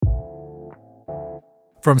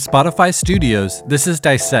From Spotify Studios, this is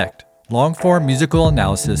Dissect, long-form musical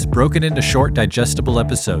analysis broken into short, digestible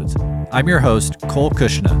episodes. I'm your host, Cole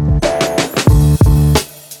Kushna.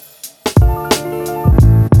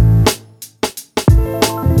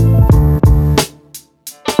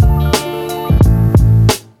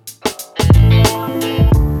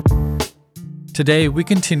 Today, we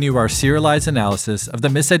continue our serialized analysis of the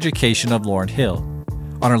miseducation of Lauryn Hill.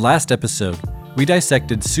 On our last episode, we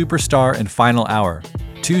dissected Superstar and Final Hour,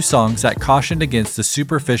 two songs that cautioned against the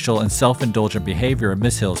superficial and self-indulgent behavior of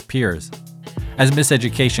Miss Hill's peers. As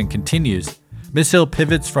miseducation continues, Miss Hill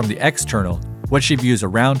pivots from the external, what she views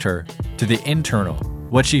around her, to the internal,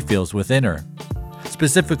 what she feels within her.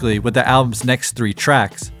 Specifically, with the album's next 3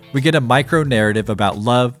 tracks, we get a micro-narrative about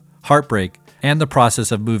love, heartbreak, and the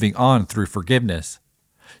process of moving on through forgiveness.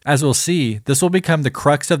 As we'll see, this will become the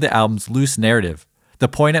crux of the album's loose narrative, the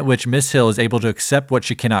point at which Miss Hill is able to accept what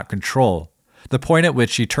she cannot control, the point at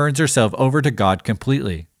which she turns herself over to God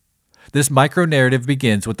completely. This micro-narrative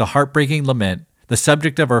begins with the heartbreaking lament, the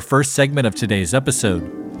subject of our first segment of today's episode,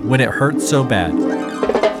 When It Hurts So Bad. When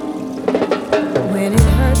it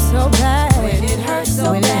hurts so bad, when it hurts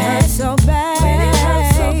so when bad, it hurts so bad, when it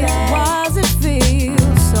hurts so bad, why does it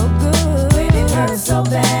feel so good? When it hurts so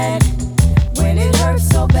bad, when it hurts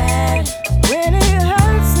so bad, when it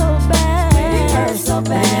hurts so bad, when it hurts so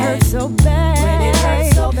bad, when it hurts so bad, when it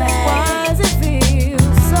hurts so bad, why does it feel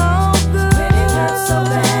so good? When it hurts so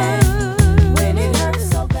bad, when it hurts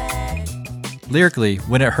so bad. Lyrically,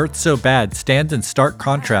 When It Hurts So Bad stands in stark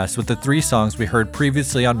contrast with the 3 songs we heard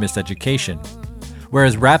previously on Miseducation.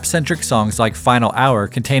 Whereas rap-centric songs like Final Hour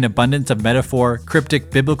contain abundance of metaphor, cryptic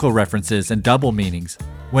biblical references, and double meanings,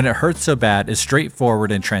 When It Hurts So Bad is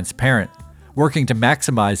straightforward and transparent, working to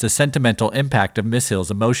maximize the sentimental impact of Miss Hill's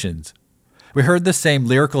emotions. We heard the same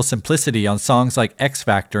lyrical simplicity on songs like X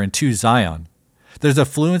Factor and 2 Zion. There's a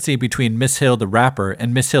fluency between Miss Hill the rapper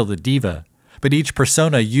and Miss Hill the diva, but each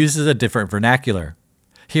persona uses a different vernacular.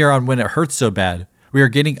 Here on When It Hurts So Bad, we are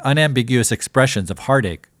getting unambiguous expressions of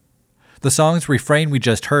heartache. The song's refrain we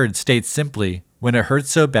just heard states simply, When it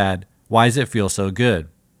hurts so bad, why does it feel so good?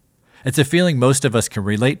 It's a feeling most of us can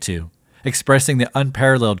relate to, expressing the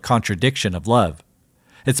unparalleled contradiction of love.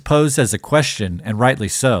 It's posed as a question, and rightly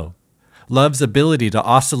so. Love's ability to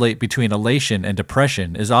oscillate between elation and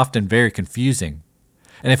depression is often very confusing.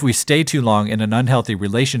 And if we stay too long in an unhealthy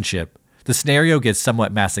relationship, the scenario gets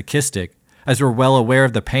somewhat masochistic, as we're well aware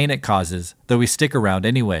of the pain it causes, though we stick around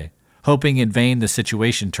anyway, hoping in vain the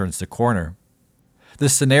situation turns the corner.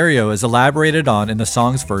 This scenario is elaborated on in the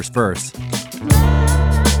song's first verse.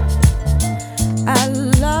 I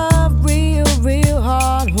love real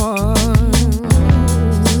hard ones,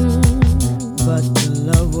 but the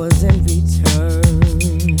love was in return.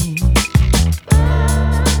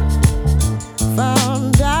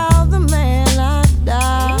 Found out the man I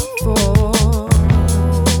died for,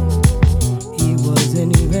 he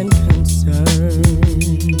wasn't even concerned.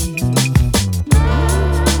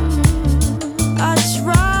 I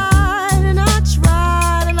tried and I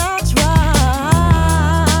tried and I tried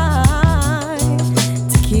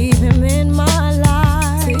to keep him in my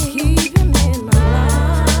life, to keep him in my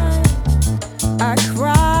life. I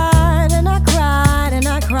cried and I cried and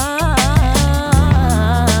I cried,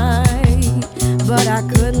 but I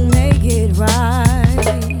couldn't make it right.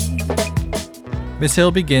 Miss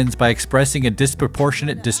Hill begins by expressing a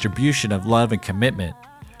disproportionate distribution of love and commitment.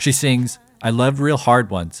 She sings, I loved real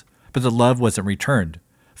hard once, but the love wasn't returned.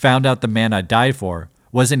 Found out the man I died for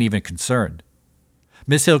wasn't even concerned.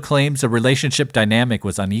 Miss Hill claims the relationship dynamic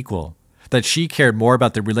was unequal, that she cared more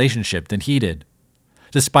about the relationship than he did.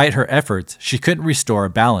 Despite her efforts, she couldn't restore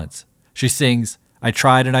a balance. She sings, I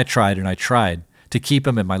tried and I tried and I tried to keep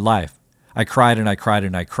him in my life. I cried and I cried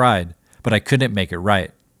and I cried, but I couldn't make it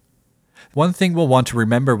right. One thing we'll want to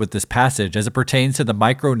remember with this passage as it pertains to the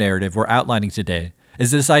micro-narrative we're outlining today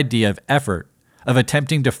is this idea of effort, of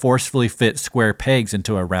attempting to forcefully fit square pegs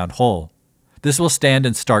into a round hole. This will stand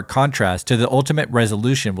in stark contrast to the ultimate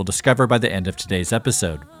resolution we'll discover by the end of today's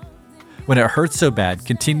episode. When It Hurts So Bad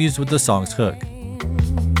continues with the song's hook.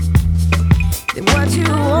 What you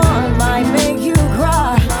want might make you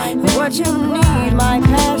cry, and what you need might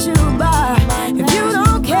pass you by. If you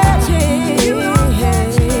don't catch it, if you don't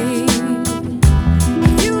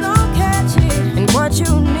catch it, and what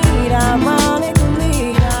you need,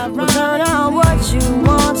 ironically, will turn out what you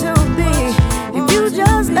want to be. If you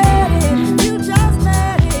just let it, if you just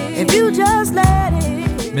let it, if you just let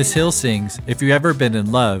it. Miss Hill sings, if you've ever been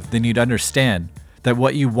in love, then you'd understand that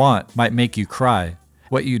what you want might make you cry.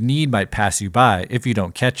 What you need might pass you by if you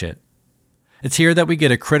don't catch it. It's here that we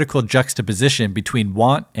get a critical juxtaposition between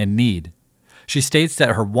want and need. She states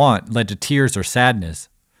that her want led to tears or sadness.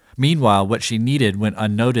 Meanwhile, what she needed went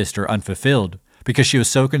unnoticed or unfulfilled because she was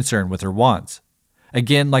so concerned with her wants.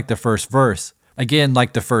 Again, like the first verse,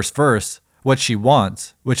 what she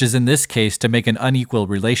wants, which is in this case to make an unequal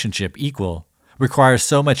relationship equal, requires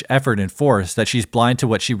so much effort and force that she's blind to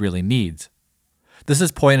what she really needs. This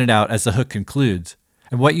is pointed out as the hook concludes,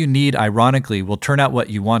 and what you need, ironically, will turn out what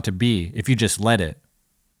you want to be if you just let it.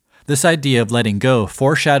 This idea of letting go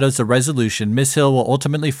foreshadows the resolution Miss Hill will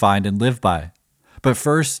ultimately find and live by. But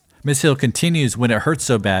first, Miss Hill continues When It Hurts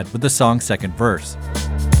So Bad with the song's second verse.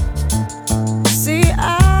 See,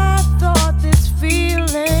 I thought this feeling,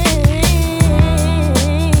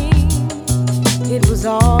 it was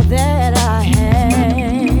all that I had.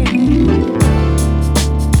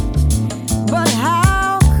 But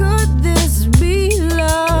how could this be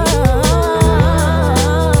love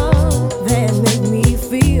that made me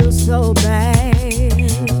feel so bad?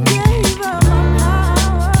 Gave up my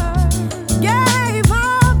power, gave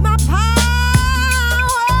up my power.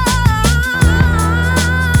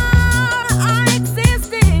 I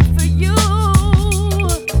existed for you,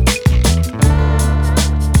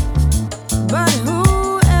 but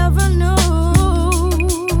whoever knew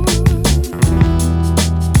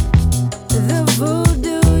the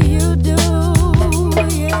voodoo you do,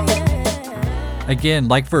 yeah. Again,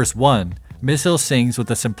 like verse 1, Miss Hill sings with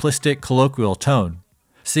a simplistic, colloquial tone.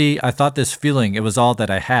 See, I thought this feeling, it was all that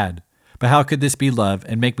I had. But how could this be love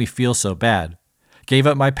and make me feel so bad? Gave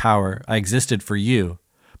up my power, I existed for you.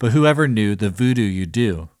 But whoever knew the voodoo you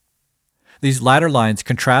do? These latter lines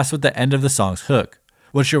contrast with the end of the song's hook,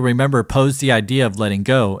 which you'll remember posed the idea of letting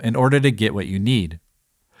go in order to get what you need.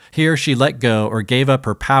 Here she let go or gave up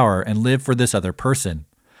her power and lived for this other person,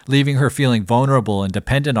 leaving her feeling vulnerable and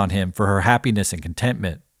dependent on him for her happiness and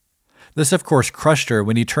contentment. This of course crushed her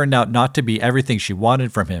when he turned out not to be everything she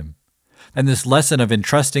wanted from him. And this lesson of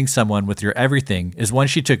entrusting someone with your everything is one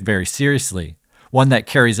she took very seriously, one that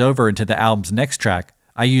carries over into the album's next track,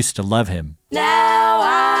 I Used to Love Him. Now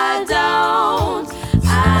I don't.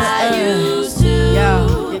 I used to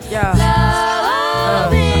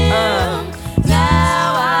love him.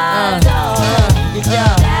 Now I don't.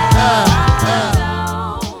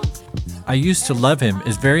 I Used to Love Him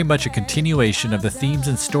is very much a continuation of the themes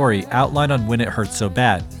and story outlined on When It Hurts So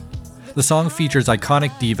Bad. The song features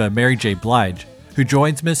iconic diva Mary J. Blige, who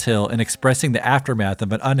joins Miss Hill in expressing the aftermath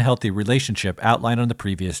of an unhealthy relationship outlined on the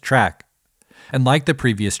previous track. And like the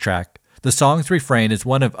previous track, the song's refrain is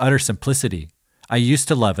one of utter simplicity. I used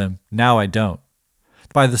to love him, now I don't.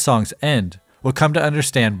 By the song's end, we'll come to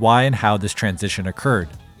understand why and how this transition occurred,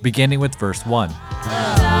 beginning with verse 1.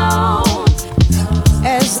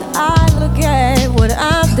 As I look at what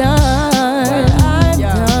I've done,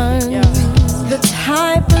 the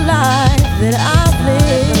type of life that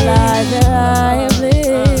I've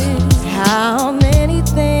lived, how many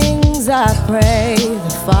things I pray the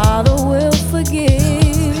Father will forgive.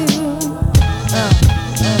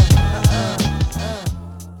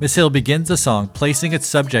 Miss Hill begins the song placing its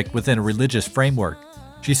subject within a religious framework.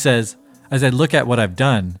 She says, as I look at what I've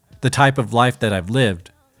done, the type of life that I've lived,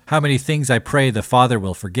 how many things I pray the Father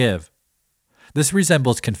will forgive. This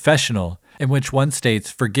resembles confessional, in which one states,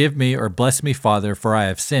 forgive me or bless me, Father, for I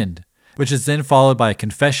have sinned, which is then followed by a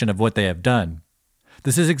confession of what they have done.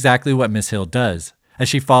 This is exactly what Miss Hill does, as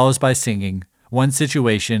she follows by singing, one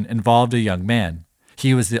situation involved a young man.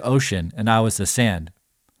 He was the ocean, and I was the sand.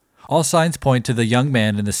 All signs point to the young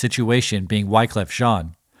man in the situation being Wyclef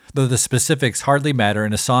Jean, though the specifics hardly matter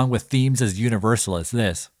in a song with themes as universal as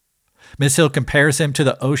this. Miss Hill compares him to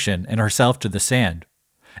the ocean and herself to the sand.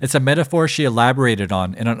 It's a metaphor she elaborated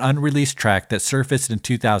on in an unreleased track that surfaced in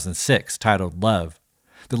 2006 titled Love.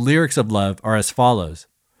 The lyrics of Love are as follows.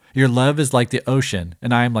 Your love is like the ocean,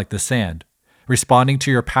 and I am like the sand, responding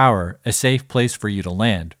to your power, a safe place for you to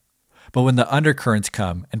land. But when the undercurrents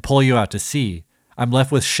come and pull you out to sea, I'm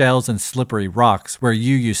left with shells and slippery rocks where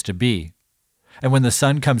you used to be. And when the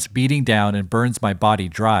sun comes beating down and burns my body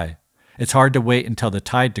dry, it's hard to wait until the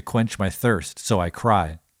tide to quench my thirst, so I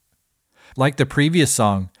cry. Like the previous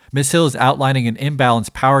song, Miss Hill is outlining an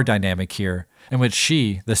imbalanced power dynamic here, in which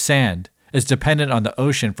she, the sand, is dependent on the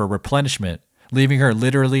ocean for replenishment, leaving her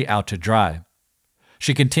literally out to dry.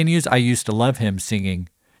 She continues I used to love him, singing,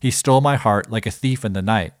 he stole my heart like a thief in the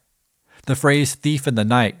night. The phrase thief in the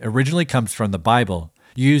night originally comes from the Bible,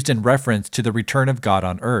 used in reference to the return of God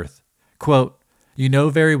on earth. Quote, you know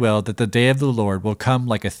very well that the day of the Lord will come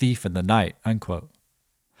like a thief in the night, unquote.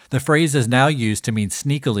 The phrase is now used to mean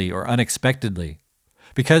sneakily or unexpectedly.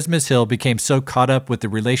 Because Miss Hill became so caught up with the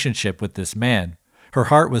relationship with this man, her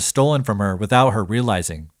heart was stolen from her without her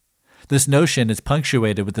realizing. This notion is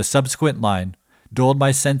punctuated with the subsequent line, dulled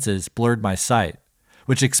my senses, blurred my sight,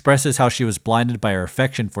 which expresses how she was blinded by her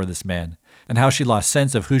affection for this man and how she lost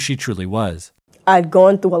sense of who she truly was. I'd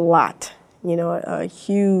gone through a lot, a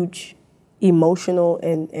huge emotional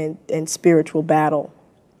and spiritual battle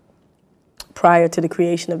prior to the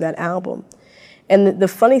creation of that album. And the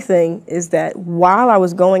funny thing is that while I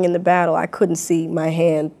was going in the battle, I couldn't see my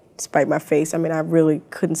hand despite my face. I mean, I really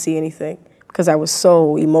couldn't see anything because I was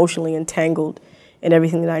so emotionally entangled in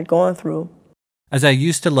everything that I'd gone through. As I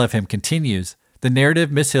Used to Love Him continues, the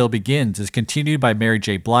narrative Miss Hill begins is continued by Mary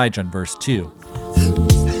J. Blige on verse 2.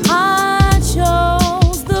 I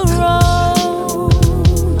chose the road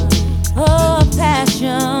of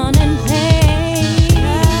passion and pain,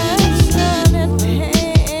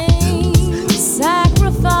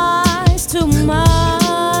 sacrificed too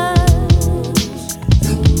much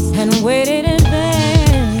and waited in vain.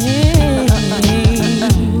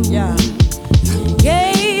 Yeah.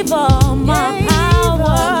 Gave all my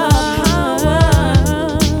power,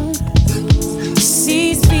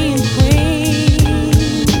 ceased being queen,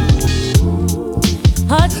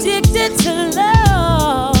 addicted to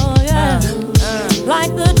love, yeah.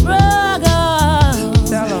 Like the drug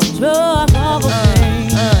of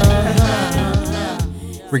pain.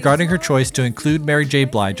 Regarding her choice to include Mary J.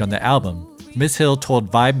 Blige on the album, Miss Hill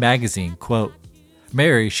told Vibe magazine, quote,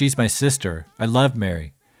 "Mary, she's my sister. I love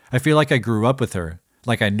Mary. I feel like I grew up with her,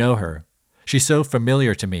 like I know her. She's so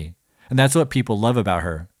familiar to me, and that's what people love about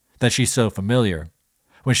her, that she's so familiar.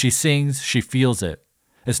 When she sings, she feels it.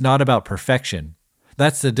 It's not about perfection.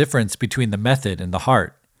 That's the difference between the method and the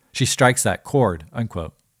heart. She strikes that chord,"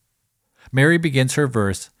 unquote. Mary begins her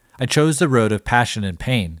verse, "I chose the road of passion and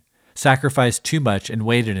pain, sacrificed too much and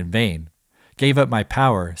waited in vain, gave up my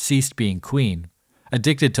power, ceased being queen,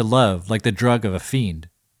 addicted to love like the drug of a fiend."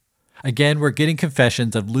 Again, we're getting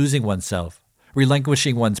confessions of losing oneself,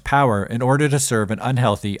 relinquishing one's power in order to serve an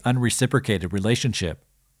unhealthy, unreciprocated relationship.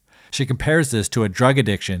 She compares this to a drug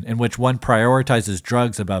addiction in which one prioritizes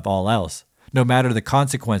drugs above all else, no matter the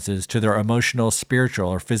consequences to their emotional, spiritual,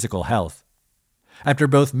 or physical health. After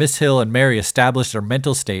both Miss Hill and Mary establish their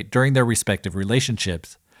mental state during their respective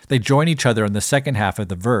relationships, they join each other in the second half of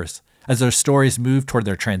the verse as their stories move toward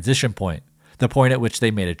their transition point, the point at which they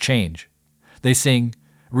made a change. They sing,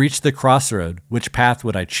 "Reached the crossroad, which path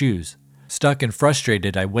would I choose? Stuck and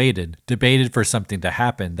frustrated, I waited, debated for something to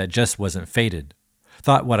happen that just wasn't fated.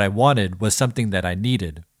 Thought what I wanted was something that I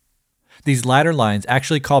needed." These latter lines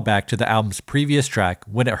actually call back to the album's previous track,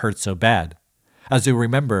 "When It Hurts So Bad." As you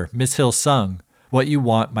remember, Miss Hill sung, "What you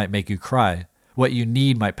want might make you cry. What you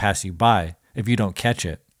need might pass you by if you don't catch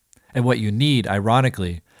it. And what you need,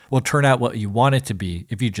 ironically, will turn out what you want it to be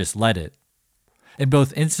if you just let it." In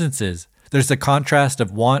both instances, there's the contrast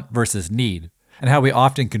of want versus need, and how we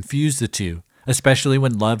often confuse the two, especially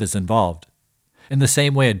when love is involved. In the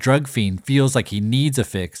same way a drug fiend feels like he needs a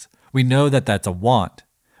fix, we know that that's a want.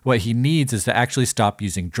 What he needs is to actually stop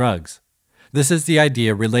using drugs. This is the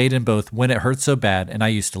idea relayed in both When It Hurts So Bad and I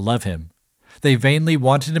Used to Love Him. They vainly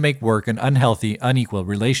wanted to make work an unhealthy, unequal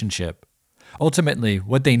relationship. Ultimately,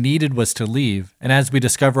 what they needed was to leave, and as we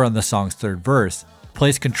discover on the song's third verse,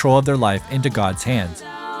 place control of their life into God's hands.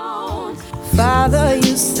 Father,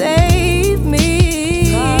 you saved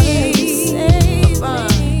me.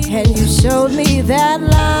 And you showed me that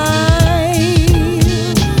life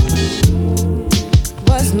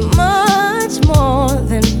was much more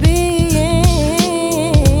than being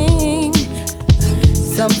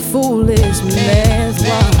some foolish man's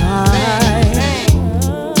wife.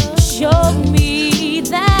 Showed me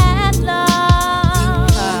that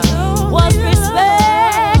love was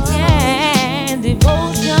respect and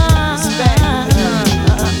devotion.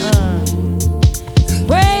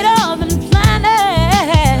 Greater than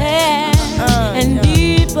planet and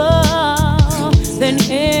deeper than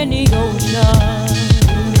any ocean.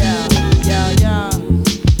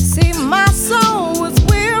 See, my soul was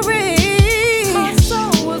weary.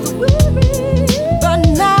 But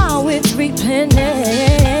now it's replenished.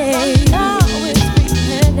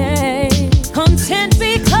 Content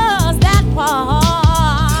because that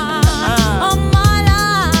part of my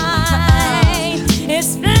life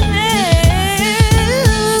is finished.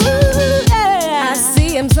 I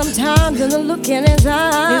see him sometimes in the look in his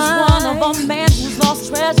eyes. He's one of a man who's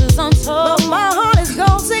lost treasures untold. But my heart is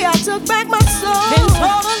gone. See, I took back my soul and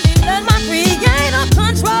totally let my Creator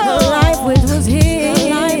control. The life which was his. The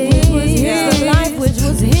life which was his. The life which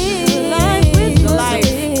was his. The life which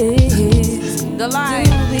was his. The life.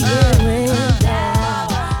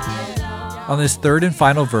 On this third and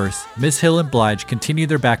final verse, Miss Hill and Blige continue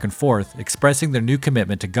their back and forth, expressing their new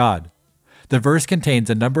commitment to God. The verse contains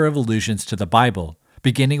a number of allusions to the Bible,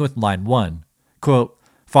 beginning with line 1, Quote,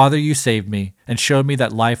 Father, you saved me and showed me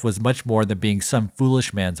that life was much more than being some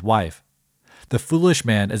foolish man's wife. The foolish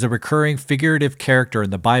man is a recurring figurative character in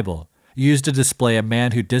the Bible, used to display a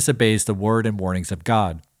man who disobeys the word and warnings of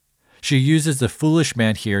God. She uses the foolish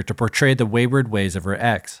man here to portray the wayward ways of her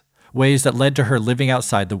ex, ways that led to her living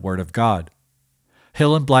outside the word of God.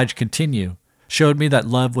 Hill and Blige continue, showed me that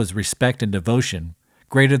love was respect and devotion,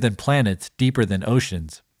 greater than planets, deeper than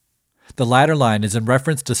oceans. The latter line is in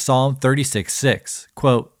reference to Psalm 36:6,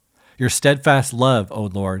 quote, Your steadfast love, O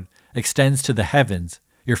Lord, extends to the heavens,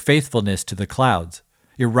 your faithfulness to the clouds.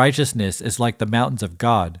 Your righteousness is like the mountains of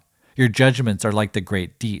God. Your judgments are like the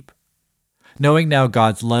great deep. Knowing now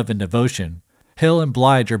God's love and devotion, Hill and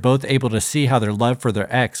Blige are both able to see how their love for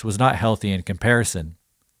their ex was not healthy in comparison.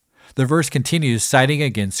 The verse continues, citing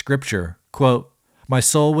again Scripture, quote, My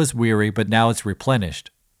soul was weary, but now it's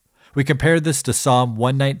replenished. We compare this to Psalm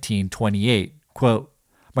 119:28, quote,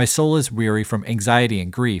 My soul is weary from anxiety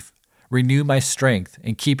and grief. Renew my strength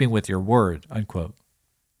in keeping with your word, unquote.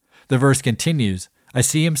 The verse continues, I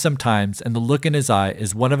see him sometimes, and the look in his eye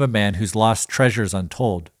is one of a man who's lost treasures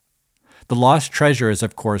untold. The lost treasure is,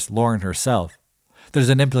 of course, Lauryn herself. There's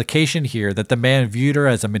an implication here that the man viewed her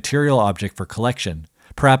as a material object for collection,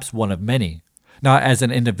 perhaps one of many, not as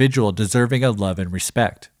an individual deserving of love and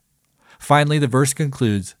respect. Finally, the verse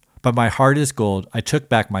concludes, But my heart is gold, I took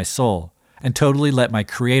back my soul, and totally let my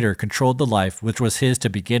Creator control the life which was his to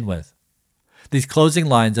begin with. These closing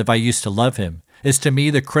lines of I used to love him is to me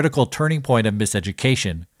the critical turning point of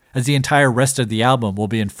Miseducation, as the entire rest of the album will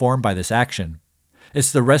be informed by this action.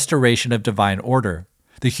 It's the restoration of divine order,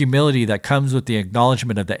 the humility that comes with the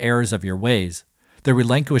acknowledgement of the errors of your ways, the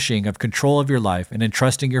relinquishing of control of your life and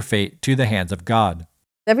entrusting your fate to the hands of God.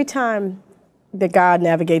 Every time that God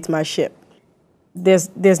navigates my ship,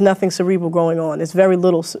 there's nothing cerebral going on. There's very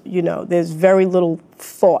little, there's very little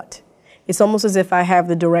thought. It's almost as if I have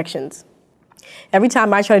the directions. Every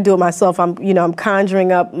time I try to do it myself, I'm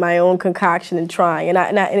conjuring up my own concoction and trying,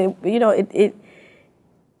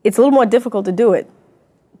 it's a little more difficult to do it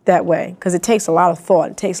that way because it takes a lot of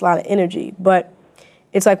thought, it takes a lot of energy. But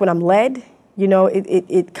it's like when I'm led,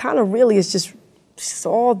 it kind of really is just it's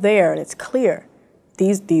all there and it's clear.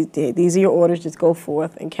 These are your orders. Just go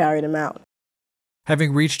forth and carry them out.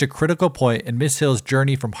 Having reached a critical point in Miss Hill's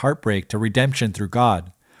journey from heartbreak to redemption through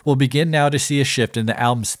God, we'll begin now to see a shift in the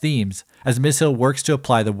album's themes as Miss Hill works to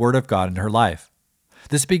apply the Word of God in her life.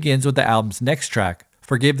 This begins with the album's next track,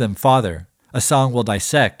 Forgive Them, Father, a song we'll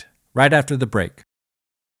dissect right after the break.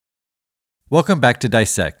 Welcome back to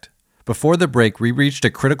Dissect. Before the break, we reached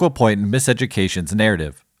a critical point in Miseducation's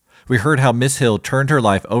narrative. We heard how Miss Hill turned her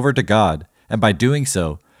life over to God, and by doing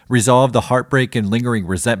so, resolved the heartbreak and lingering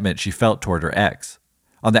resentment she felt toward her ex.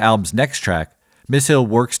 On the album's next track, Miss Hill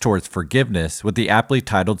works towards forgiveness with the aptly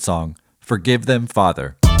titled song, Forgive Them,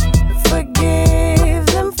 Father. Forgive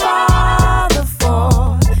them, Father,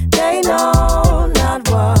 for they know not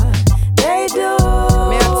what they do.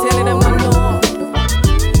 May I tell them one more?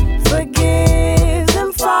 Forgive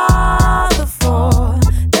them, Father, for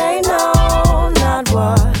they know not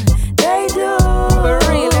what they do.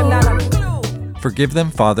 Forgive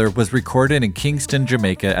Them, Father was recorded in Kingston,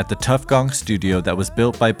 Jamaica at the Tough Gong studio that was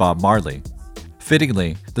built by Bob Marley.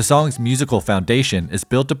 Fittingly, the song's musical foundation is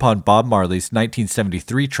built upon Bob Marley's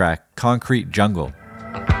 1973 track, Concrete Jungle.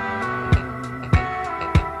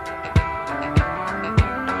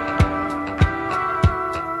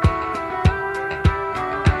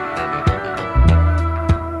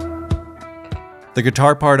 The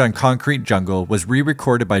guitar part on Concrete Jungle was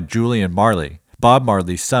re-recorded by Julian Marley, Bob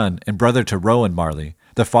Marley's son and brother to Rowan Marley,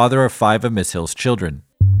 the father of 5 of Miss Hill's children.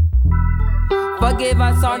 Forgive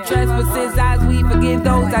us our trespasses as we forgive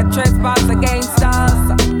those that trespass against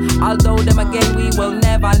us. Although them again we will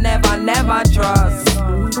never, never, never trust.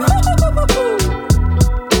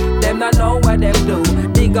 Them not know what them do.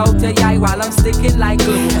 Dig out your eye while I'm sticking like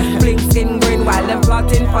glue. Blink skin grin while them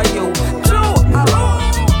plotting for you.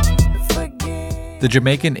 The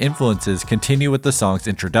Jamaican influences continue with the song's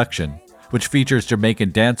introduction, which features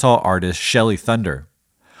Jamaican dancehall artist Shelly Thunder.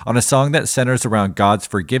 On a song that centers around God's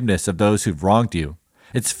forgiveness of those who've wronged you,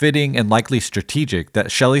 it's fitting and likely strategic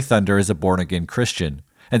that Shelly Thunder is a born-again Christian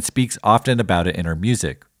and speaks often about it in her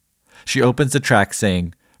music. She opens the track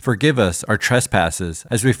saying, Forgive us our trespasses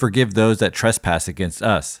as we forgive those that trespass against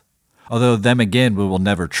us, although them again we will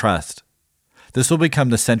never trust. This will become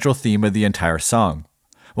the central theme of the entire song.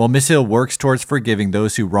 While Miss Hill works towards forgiving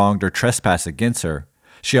those who wronged or trespassed against her,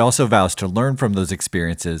 she also vows to learn from those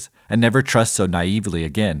experiences and never trust so naively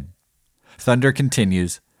again. Thunder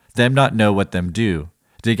continues, Them not know what them do.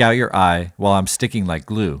 Dig out your eye while I'm sticking like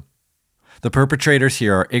glue. The perpetrators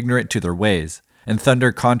here are ignorant to their ways, and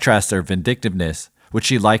Thunder contrasts their vindictiveness, which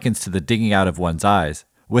she likens to the digging out of one's eyes,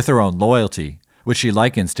 with her own loyalty, which she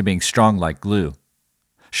likens to being strong like glue.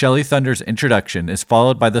 Shelley Thunder's introduction is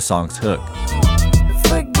followed by the song's hook.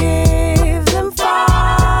 Forgive them,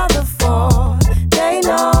 Father, for they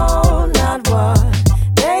know not what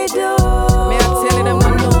they do. May I tell them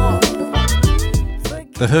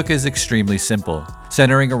The hook is extremely simple,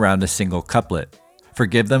 centering around a single couplet.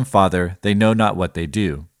 Forgive them, Father, they know not what they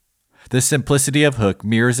do. This simplicity of hook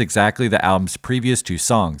mirrors exactly the album's previous two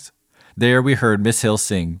songs. There we heard Miss Hill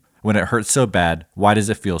sing, When It Hurts So Bad, Why Does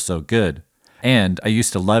It Feel So Good? And I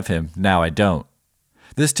Used to Love Him, Now I Don't.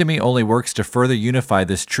 This to me only works to further unify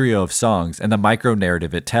this trio of songs and the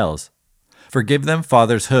micro-narrative it tells. Forgive Them,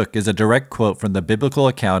 Father's hook is a direct quote from the biblical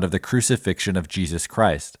account of the crucifixion of Jesus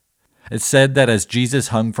Christ. It's said that as Jesus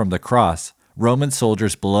hung from the cross, Roman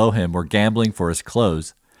soldiers below him were gambling for his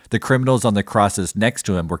clothes, the criminals on the crosses next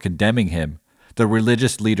to him were condemning him, the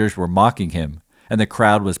religious leaders were mocking him, and the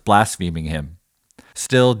crowd was blaspheming him.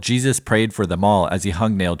 Still, Jesus prayed for them all as he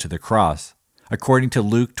hung nailed to the cross. According to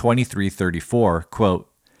Luke 23:34,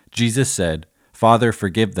 quote, Jesus said, Father,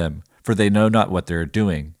 forgive them, for they know not what they are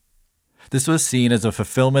doing. This was seen as a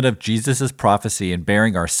fulfillment of Jesus' prophecy in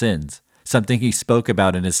bearing our sins, something he spoke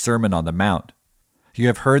about in his Sermon on the Mount. You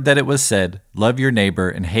have heard that it was said, love your neighbor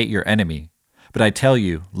and hate your enemy. But I tell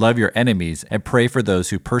you, love your enemies and pray for those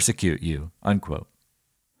who persecute you, unquote.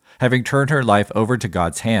 Having turned her life over to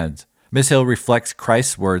God's hands, Miss Hill reflects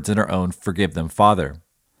Christ's words in her own Forgive Them, Father.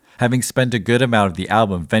 Having spent a good amount of the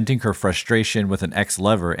album venting her frustration with an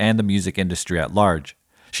ex-lover and the music industry at large,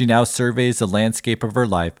 she now surveys the landscape of her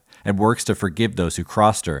life and works to forgive those who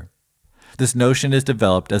crossed her. This notion is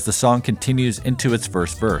developed as the song continues into its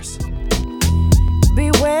first verse.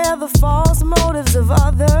 Beware the false motives of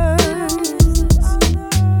others.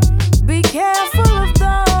 Be careful of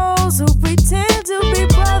those who pretend to be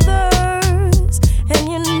brothers, and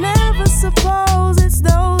you never suppose it's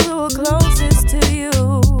those who are closest to you.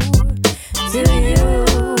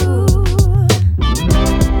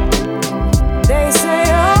 They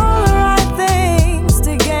say all the right things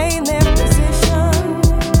to gain their position.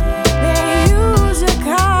 They use your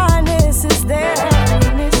kindness as their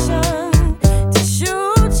ammunition to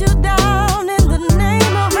shoot you down in the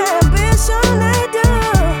name of ambition. They do.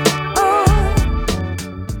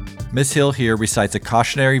 Miss Hill here recites a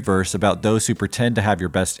cautionary verse about those who pretend to have your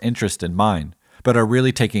best interest in mind, but are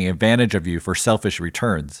really taking advantage of you for selfish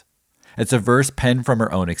returns. It's a verse penned from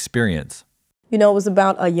her own experience. You know, it was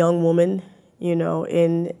about a young woman, in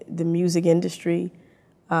the music industry,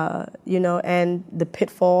 and the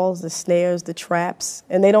pitfalls, the snares, the traps,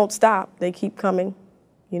 and they don't stop. They keep coming.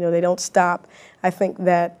 They don't stop. I think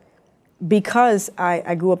that because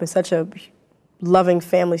I grew up in such a loving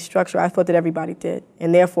family structure, I thought that everybody did.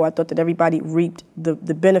 And therefore, I thought that everybody reaped the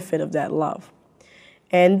benefit of that love.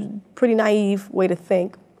 And pretty naive way to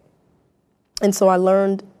think. And so I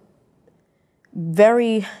learned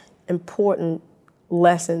very important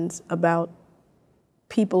lessons about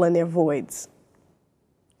people and their voids,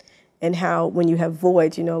 and how when you have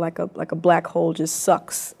voids, like a black hole just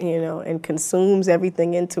sucks, and consumes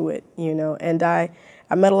everything into it, and I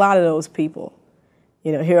met a lot of those people.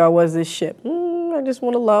 Here I was, this ship, I just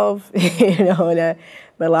want to love, and I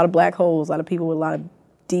met a lot of black holes, a lot of people with a lot of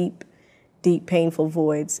deep, painful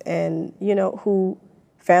voids, and, who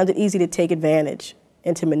found it easy to take advantage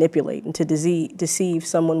and to manipulate and to deceive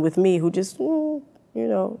someone with me who just, all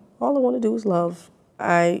I want to do is love.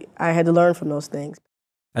 I had to learn from those things.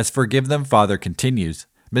 As Forgive Them, Father continues,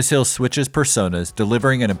 Miss Hill switches personas,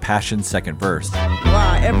 delivering an impassioned second verse.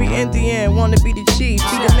 Why every Indian wanna be the chief?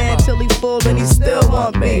 Be the man till he full and he still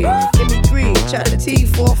want me. Give me greed, try to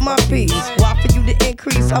teeth off my piece. Why for you to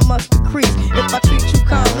increase, I must decrease. If I treat you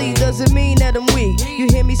kindly, doesn't mean that I'm weak. You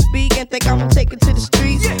hear me speak and think I'm gonna take it to the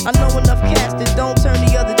streets. I know enough cats that don't turn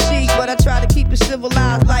the other cheek, but I try to keep it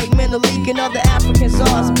civilized like Menelik and other African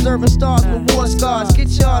czars. Observing stars with war scars. Get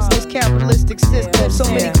yours in this capitalistic system. So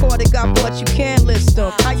many caught that got but you can't list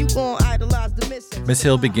them. How you gonna idolize the missing? Miss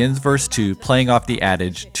Hill begins verse 2 playing off the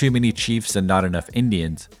adage, too many chiefs and not enough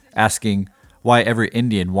Indians, asking, why every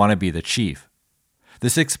Indian want to be the chief?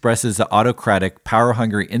 This expresses the autocratic,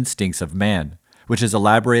 power-hungry instincts of man, which is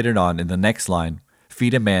elaborated on in the next line,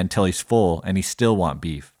 feed a man till he's full and he still want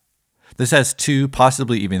beef. This has two,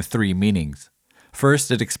 possibly even three meanings.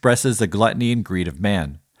 First, it expresses the gluttony and greed of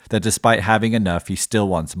man, that despite having enough, he still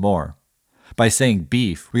wants more. By saying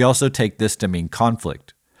beef, we also take this to mean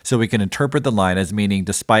conflict, so we can interpret the line as meaning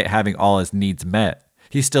despite having all his needs met,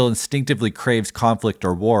 he still instinctively craves conflict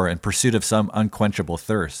or war in pursuit of some unquenchable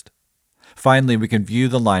thirst. Finally, we can view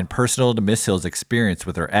the line personal to Miss Hill's experience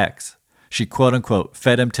with her ex. She quote-unquote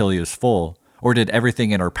fed him till he was full, or did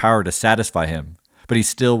everything in her power to satisfy him, but he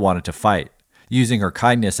still wanted to fight, using her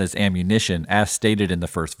kindness as ammunition as stated in the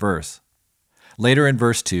first verse. Later in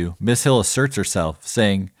verse 2, Miss Hill asserts herself,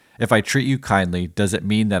 saying, "If I treat you kindly, does it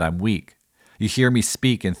mean that I'm weak? You hear me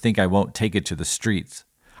speak and think I won't take it to the streets.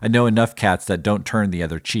 I know enough cats that don't turn the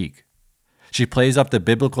other cheek." She plays up the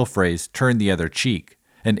biblical phrase, "turn the other cheek,"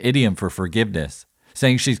 an idiom for forgiveness,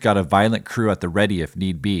 saying she's got a violent crew at the ready if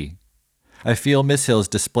need be. I feel Miss Hill's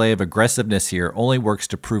display of aggressiveness here only works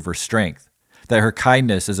to prove her strength, that her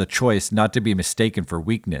kindness is a choice not to be mistaken for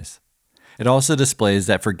weakness. It also displays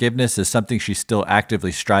that forgiveness is something she's still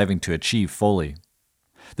actively striving to achieve fully.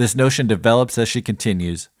 This notion develops as she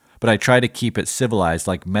continues, but I try to keep it civilized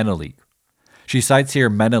like Menelik. She cites here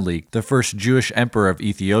Menelik, the first Jewish emperor of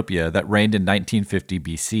Ethiopia that reigned in 1950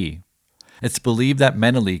 BC. It's believed that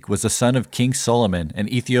Menelik was the son of King Solomon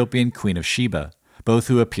and Ethiopian Queen of Sheba, both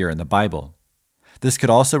who appear in the Bible. This could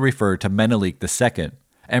also refer to Menelik II,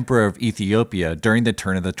 emperor of Ethiopia during the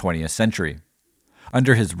turn of the 20th century.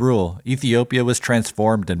 Under his rule, Ethiopia was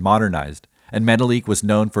transformed and modernized, and Menelik was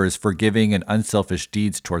known for his forgiving and unselfish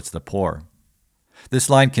deeds towards the poor. This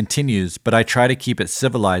line continues, but I try to keep it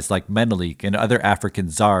civilized like Menelik and other African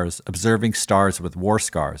czars observing stars with war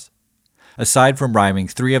scars. Aside from rhyming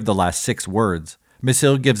 3 of the last 6 words, Miss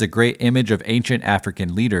Hill gives a great image of ancient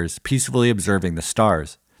African leaders peacefully observing the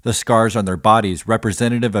stars, the scars on their bodies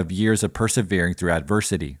representative of years of persevering through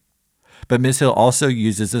adversity. But Miss Hill also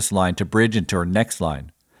uses this line to bridge into her next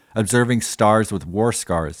line, observing stars with war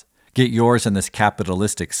scars, get yours in this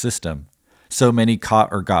capitalistic system. So many caught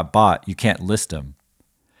or got bought, you can't list them.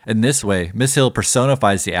 In this way, Miss Hill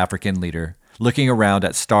personifies the African leader, looking around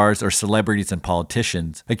at stars or celebrities and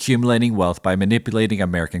politicians accumulating wealth by manipulating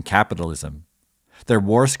American capitalism. Their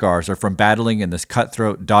war scars are from battling in this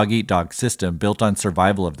cutthroat dog-eat-dog system built on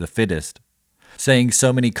survival of the fittest. Saying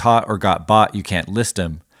so many caught or got bought, you can't list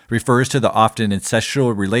them, refers to the often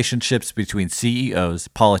incestual relationships between CEOs,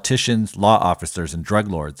 politicians, law officers, and drug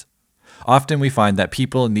lords. Often we find that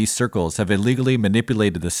people in these circles have illegally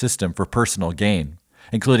manipulated the system for personal gain,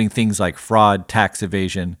 including things like fraud, tax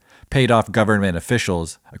evasion, paid-off government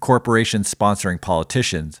officials, corporations sponsoring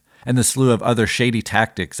politicians, and the slew of other shady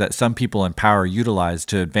tactics that some people in power utilize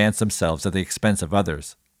to advance themselves at the expense of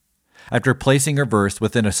others. After placing her verse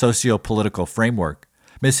within a socio-political framework,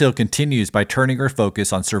 Miss Hill continues by turning her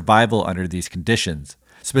focus on survival under these conditions,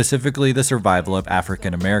 specifically the survival of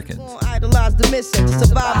African Americans. Idolize the mission to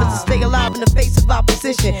survive and to stay alive in the face of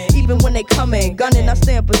opposition. Even when they come in, gunning, I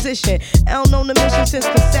stay in position. I don't know the mission since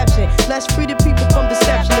conception. Let's free the people from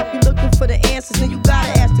deception. If you're looking for the answers, then you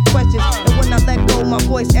gotta ask the questions. And when I let go, my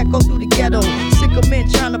voice echoes through the ghetto. Sick of men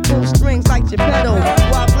trying to pull strings like Geppetto.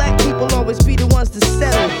 While black people always be the ones to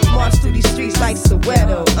settle. March through these streets like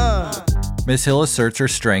Soweto. Miss Hill asserts her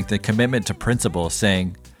strength and commitment to principle,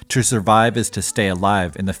 saying, "To survive is to stay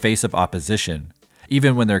alive in the face of opposition.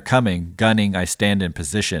 Even when they're coming, gunning, I stand in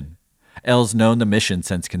position. L's known the mission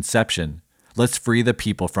since conception. Let's free the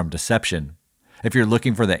people from deception. If you're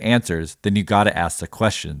looking for the answers, then you gotta ask the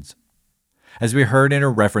questions." As we heard in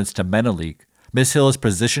her reference to Menelik, Miss Hill is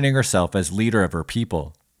positioning herself as leader of her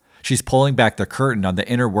people. She's pulling back the curtain on the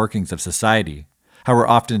inner workings of society, how we're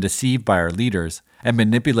often deceived by our leaders and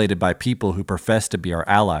manipulated by people who profess to be our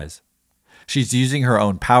allies. She's using her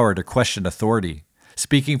own power to question authority,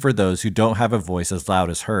 speaking for those who don't have a voice as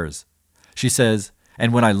loud as hers. She says,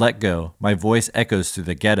 "And when I let go, my voice echoes through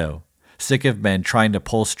the ghetto, sick of men trying to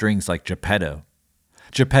pull strings like Geppetto."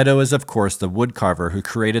 Geppetto is of course the woodcarver who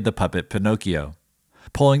created the puppet Pinocchio.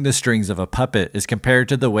 Pulling the strings of a puppet is compared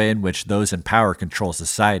to the way in which those in power control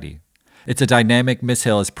society. It's a dynamic Miss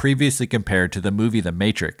Hill has previously compared to the movie The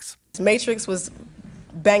Matrix. Matrix was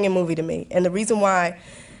a banging movie to me, and the reason why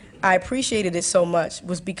I appreciated it so much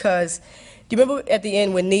was because, do you remember at the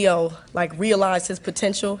end when Neo realized his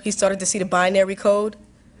potential? He started to see the binary code.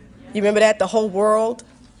 You remember that, the whole world?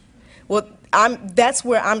 Well, that's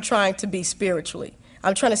where I'm trying to be spiritually.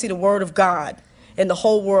 I'm trying to see the word of God in the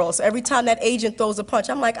whole world. So every time that agent throws a punch,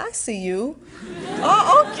 I'm like, I see you.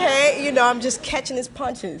 Oh, okay. I'm just catching his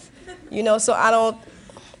punches. So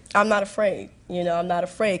I'm not afraid. I'm not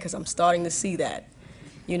afraid because I'm starting to see that.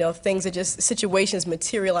 Things are just, situations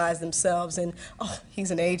materialize themselves and, oh,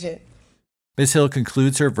 he's an agent. Miss Hill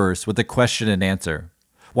concludes her verse with a question and answer.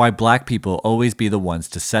 Why black people always be the ones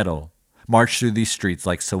to settle, march through these streets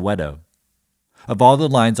like Soweto. Of all the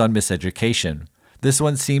lines on miseducation, this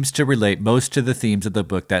one seems to relate most to the themes of the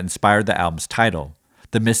book that inspired the album's title,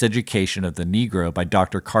 The Miseducation of the Negro by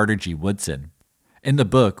Dr. Carter G. Woodson. In the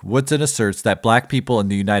book, Woodson asserts that black people in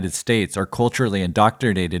the United States are culturally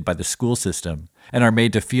indoctrinated by the school system and are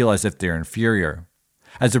made to feel as if they're inferior.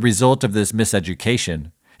 As a result of this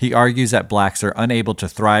miseducation, he argues that blacks are unable to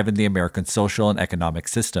thrive in the American social and economic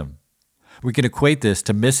system. We can equate this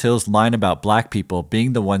to Miss Hill's line about black people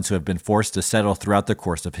being the ones who have been forced to settle throughout the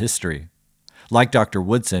course of history. Like Dr.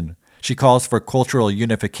 Woodson, she calls for cultural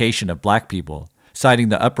unification of black people, citing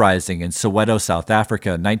the uprising in Soweto, South Africa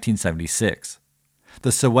in 1976. The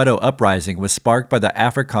Soweto uprising was sparked by the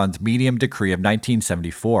Afrikaans Medium Decree of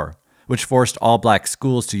 1974, which forced all black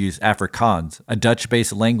schools to use Afrikaans, a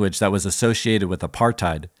Dutch-based language that was associated with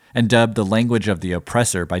apartheid, and dubbed the language of the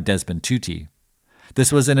oppressor by Desmond Tutu.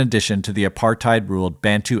 This was in addition to the apartheid-ruled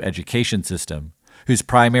Bantu education system, whose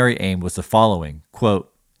primary aim was the following,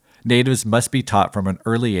 quote, "Natives must be taught from an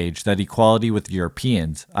early age that equality with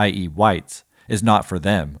Europeans, i.e. whites, is not for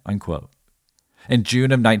them," unquote. In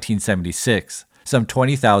June of 1976, some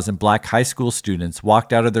 20,000 black high school students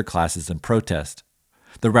walked out of their classes in protest.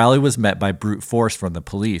 The rally was met by brute force from the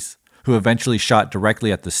police, who eventually shot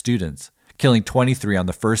directly at the students, killing 23 on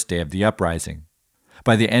the first day of the uprising.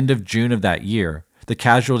 By the end of June of that year, the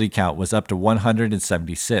casualty count was up to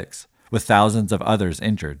 176, with thousands of others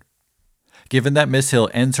injured. Given that Miss Hill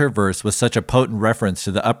ends her verse with such a potent reference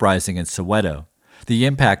to the uprising in Soweto, the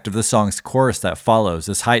impact of the song's chorus that follows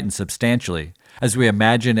is heightened substantially as we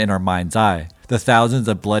imagine in our mind's eye the thousands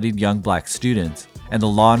of bloodied young black students and the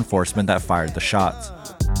law enforcement that fired the shots.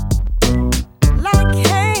 Like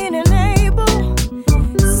Cain and Abel,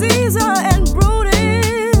 Caesar and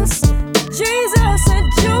Brutus, Jesus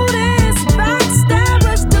and Judas,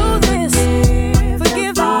 backstabbers do this.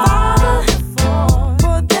 Forgive the Father,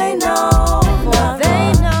 for they know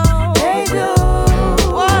they do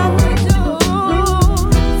what they do.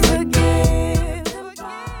 Forgive the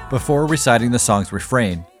Father. Before reciting the song's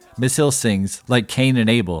refrain, Miss Hill sings, like Cain and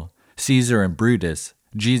Abel, Caesar and Brutus,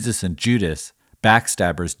 Jesus and Judas,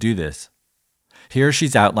 backstabbers do this. Here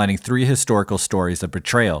she's outlining 3 historical stories of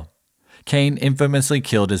betrayal. Cain infamously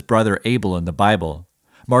killed his brother Abel in the Bible.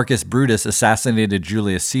 Marcus Brutus assassinated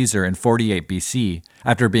Julius Caesar in 48 BC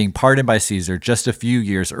after being pardoned by Caesar just a few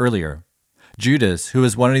years earlier. Judas, who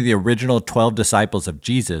was one of the original 12 disciples of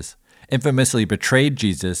Jesus, infamously betrayed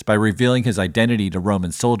Jesus by revealing his identity to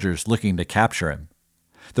Roman soldiers looking to capture him.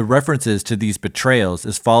 The references to these betrayals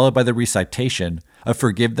is followed by the recitation of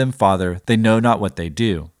 "Forgive them, Father, they know not what they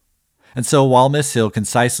do." And so while Miss Hill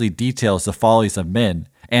concisely details the follies of men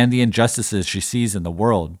and the injustices she sees in the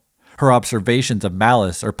world, her observations of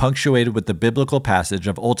malice are punctuated with the biblical passage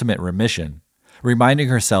of ultimate remission, reminding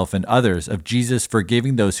herself and others of Jesus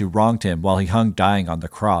forgiving those who wronged him while he hung dying on the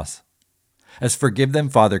cross. As "Forgive them,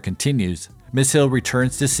 Father" continues, Miss Hill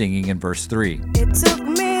returns to singing in verse 3. It took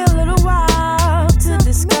me a little while to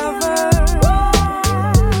discover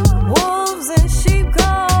wolves and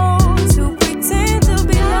sheepcoats who pretend to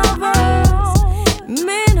be lovers,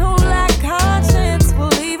 men who lack conscience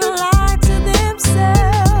will even lie to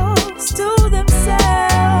themselves,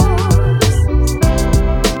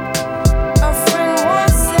 A friend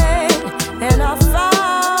once said, and I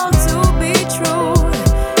found to be true,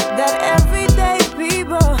 that everyday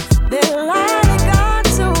people, they lie to God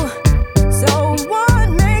too. So what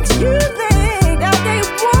makes you think that they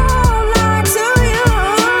won't lie to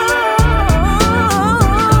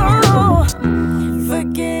you?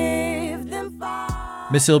 Forgive them,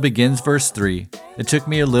 Father. Miss Hill begins verse 3, "It took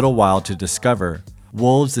me a little while to discover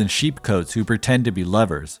wolves in sheepcoats who pretend to be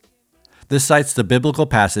lovers." This cites the biblical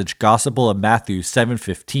passage Gospel of Matthew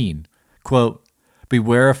 7:15, quote,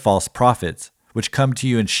 "Beware of false prophets, which come to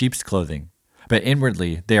you in sheep's clothing, but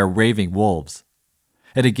inwardly they are raving wolves."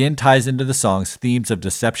 It again ties into the song's themes of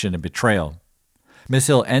deception and betrayal. Miss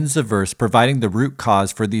Hill ends the verse providing the root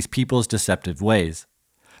cause for these people's deceptive ways.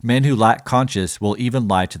 Men who lack conscience will even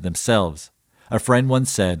lie to themselves. A friend once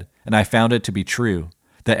said, and I found it to be true,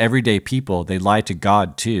 that everyday people, they lie to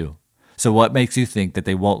God too. So what makes you think that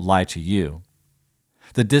they won't lie to you?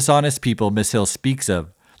 The dishonest people Miss Hill speaks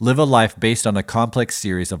of live a life based on a complex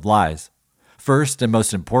series of lies. First, and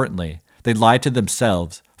most importantly, they lie to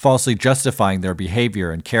themselves, falsely justifying their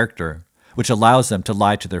behavior and character, which allows them to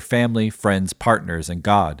lie to their family, friends, partners, and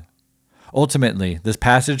God. Ultimately, this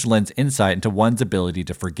passage lends insight into one's ability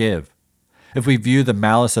to forgive. If we view the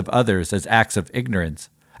malice of others as acts of ignorance,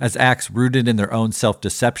 as acts rooted in their own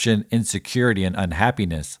self-deception, insecurity, and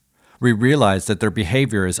unhappiness, we realize that their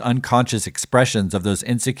behavior is unconscious expressions of those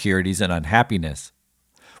insecurities and unhappiness.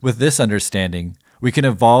 With this understanding, we can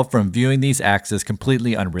evolve from viewing these acts as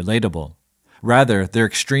completely unrelatable. Rather, they're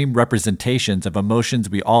extreme representations of emotions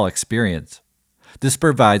we all experience. This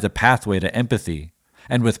provides a pathway to empathy,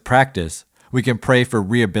 and with practice, we can pray for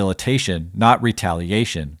rehabilitation, not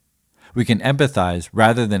retaliation. We can empathize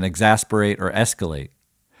rather than exasperate or escalate.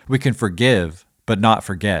 We can forgive, but not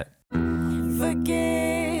forget.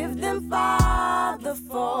 Forgive them, Father,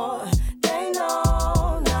 for they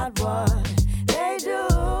know not what they do.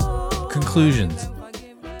 Conclusions.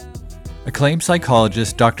 Acclaimed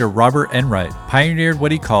psychologist Dr. Robert Enright pioneered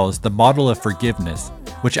what he calls the model of forgiveness,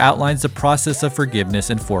 which outlines the process of forgiveness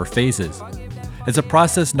in 4 phases. It's a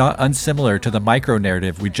process not unsimilar to the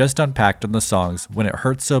micro-narrative we just unpacked on the songs When It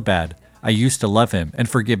Hurts So Bad, I Used to Love Him, and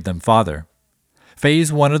Forgive Them, Father.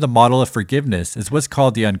 Phase 1 of the model of forgiveness is what's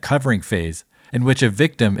called the uncovering phase, in which a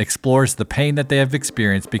victim explores the pain that they have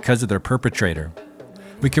experienced because of their perpetrator.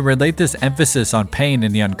 We can relate this emphasis on pain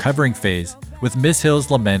in the uncovering phase with Miss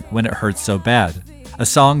Hill's lament When It Hurts So Bad, a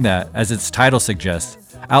song that, as its title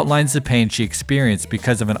suggests, outlines the pain she experienced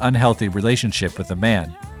because of an unhealthy relationship with a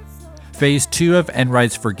man. Phase 2 of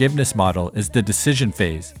Enright's forgiveness model is the decision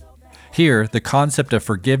phase. Here, the concept of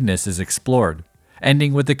forgiveness is explored,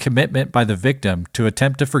 ending with the commitment by the victim to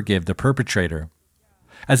attempt to forgive the perpetrator.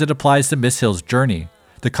 As it applies to Miss Hill's journey,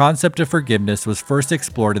 the concept of forgiveness was first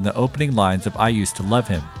explored in the opening lines of I Used to Love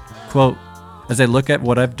Him. Quote, "As I look at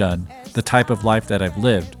what I've done, the type of life that I've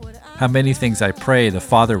lived, how many things I pray the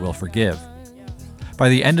Father will forgive." By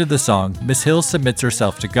the end of the song, Miss Hill submits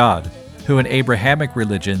herself to God, who in Abrahamic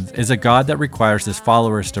religions is a God that requires his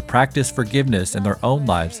followers to practice forgiveness in their own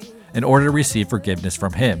lives in order to receive forgiveness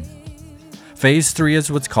from him. Phase 3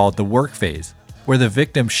 is what's called the work phase, where the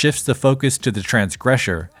victim shifts the focus to the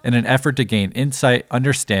transgressor in an effort to gain insight,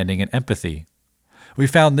 understanding, and empathy. We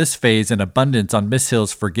found this phase in abundance on Miss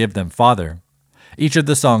Hill's Forgive Them, Father. Each of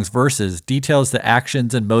the song's verses details the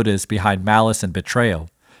actions and motives behind malice and betrayal,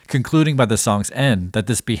 concluding by the song's end that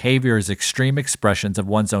this behavior is extreme expressions of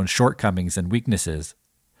one's own shortcomings and weaknesses.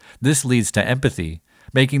 This leads to empathy,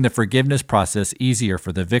 making the forgiveness process easier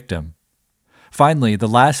for the victim. Finally, the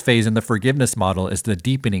last phase in the forgiveness model is the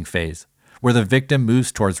deepening phase, where the victim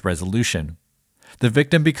moves towards resolution. The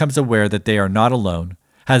victim becomes aware that they are not alone,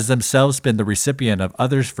 has themselves been the recipient of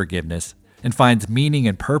others' forgiveness, and finds meaning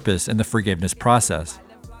and purpose in the forgiveness process.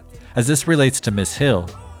 As this relates to Miss Hill,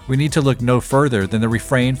 we need to look no further than the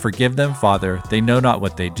refrain, "Forgive them, Father, they know not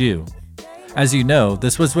what they do." As you know,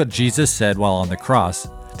 this was what Jesus said while on the cross,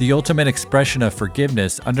 the ultimate expression of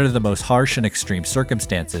forgiveness under the most harsh and extreme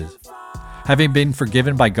circumstances. Having been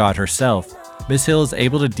forgiven by God herself, Miss Hill is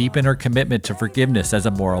able to deepen her commitment to forgiveness as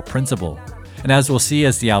a moral principle, and as we'll see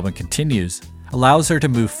as the album continues, allows her to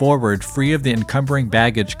move forward free of the encumbering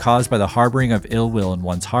baggage caused by the harboring of ill will in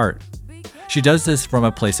one's heart. She does this from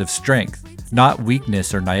a place of strength, not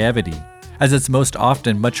weakness or naivety, as it's most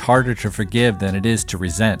often much harder to forgive than it is to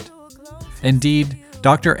resent. Indeed,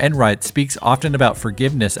 Dr. Enright speaks often about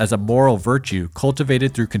forgiveness as a moral virtue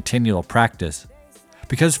cultivated through continual practice.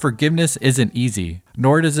 Because forgiveness isn't easy,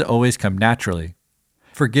 nor does it always come naturally.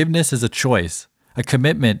 Forgiveness is a choice, a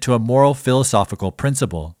commitment to a moral philosophical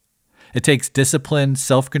principle. It takes discipline,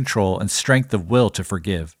 self-control, and strength of will to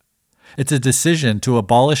forgive. It's a decision to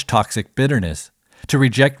abolish toxic bitterness, to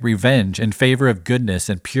reject revenge in favor of goodness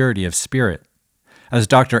and purity of spirit. As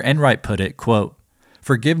Dr. Enright put it, quote,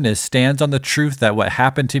 "Forgiveness stands on the truth that what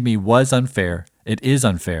happened to me was unfair, it is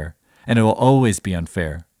unfair, and it will always be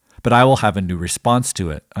unfair, but I will have a new response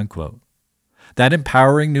to it," unquote. That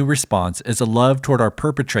empowering new response is a love toward our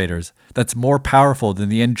perpetrators that's more powerful than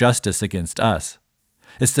the injustice against us.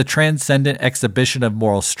 It's the transcendent exhibition of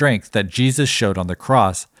moral strength that Jesus showed on the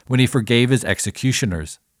cross when he forgave his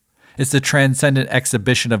executioners. It's the transcendent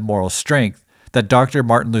exhibition of moral strength that Dr.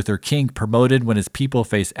 Martin Luther King promoted when his people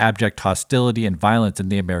faced abject hostility and violence in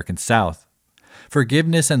the American South.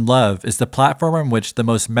 Forgiveness and love is the platform on which the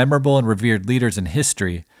most memorable and revered leaders in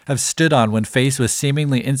history have stood on when faced with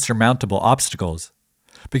seemingly insurmountable obstacles.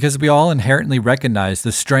 Because we all inherently recognize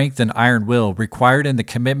the strength and iron will required in the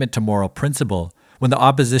commitment to moral principle when the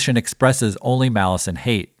opposition expresses only malice and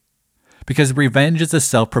hate. Because revenge is a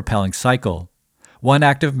self-propelling cycle. One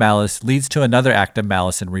act of malice leads to another act of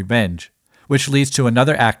malice and revenge, which leads to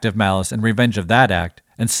another act of malice and revenge of that act,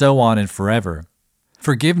 and so on and forever.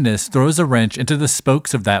 Forgiveness throws a wrench into the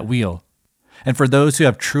spokes of that wheel. And for those who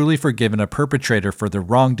have truly forgiven a perpetrator for their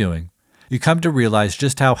wrongdoing, you come to realize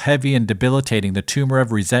just how heavy and debilitating the tumor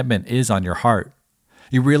of resentment is on your heart.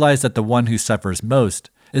 You realize that the one who suffers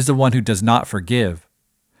most is the one who does not forgive.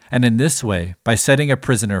 And in this way, by setting a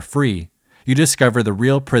prisoner free, you discover the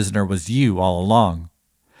real prisoner was you all along.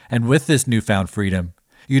 And with this newfound freedom,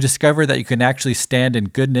 you discover that you can actually stand in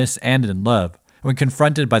goodness and in love when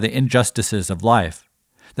confronted by the injustices of life.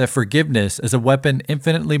 That forgiveness is a weapon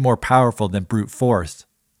infinitely more powerful than brute force.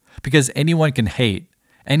 Because anyone can hate,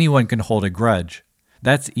 anyone can hold a grudge.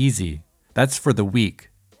 That's easy. That's for the weak.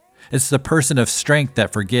 It's the person of strength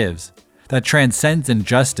that forgives, that transcends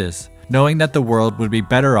injustice, knowing that the world would be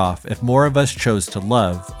better off if more of us chose to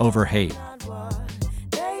love over hate.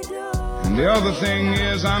 And the other thing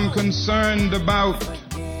is, I'm concerned about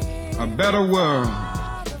a better world.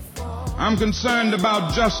 I'm concerned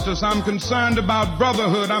about justice. I'm concerned about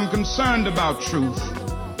brotherhood. I'm concerned about truth.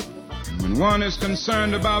 And when one is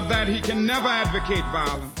concerned about that, he can never advocate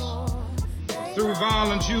violence. Through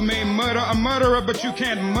violence, you may murder a murderer, but you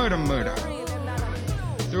can't murder.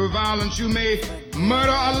 Through violence, you may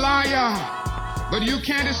murder a liar, but you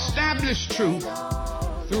can't establish truth.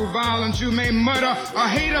 Through violence, you may murder a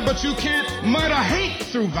hater, but you can't murder hate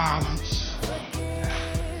through violence.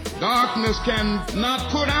 Darkness cannot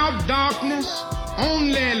put out darkness.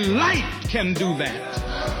 Only light can do that.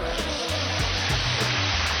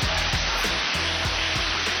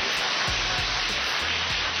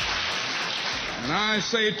 And I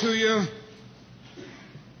say to you,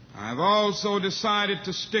 I've also decided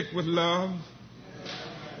to stick with love.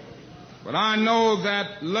 But I know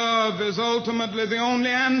that love is ultimately the only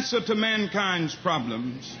answer to mankind's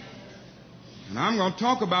problems. And I'm going to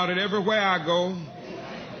talk about it everywhere I go.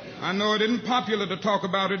 I know it isn't popular to talk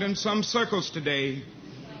about it in some circles today.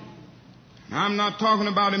 I'm not talking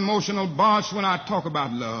about emotional bosh when I talk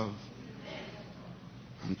about love.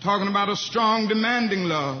 I'm talking about a strong, demanding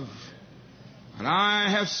love. But I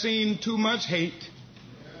have seen too much hate.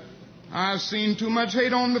 I've seen too much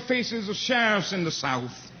hate on the faces of sheriffs in the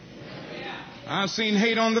South. I've seen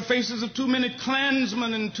hate on the faces of too many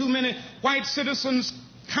Klansmen and too many white citizens,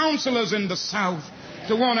 counselors in the South,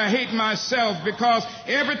 to want to hate myself, because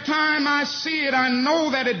every time I see it, I know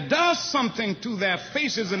that it does something to their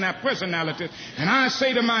faces and their personalities. And I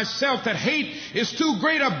say to myself that hate is too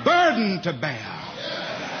great a burden to bear.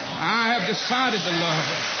 I have decided to love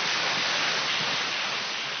it.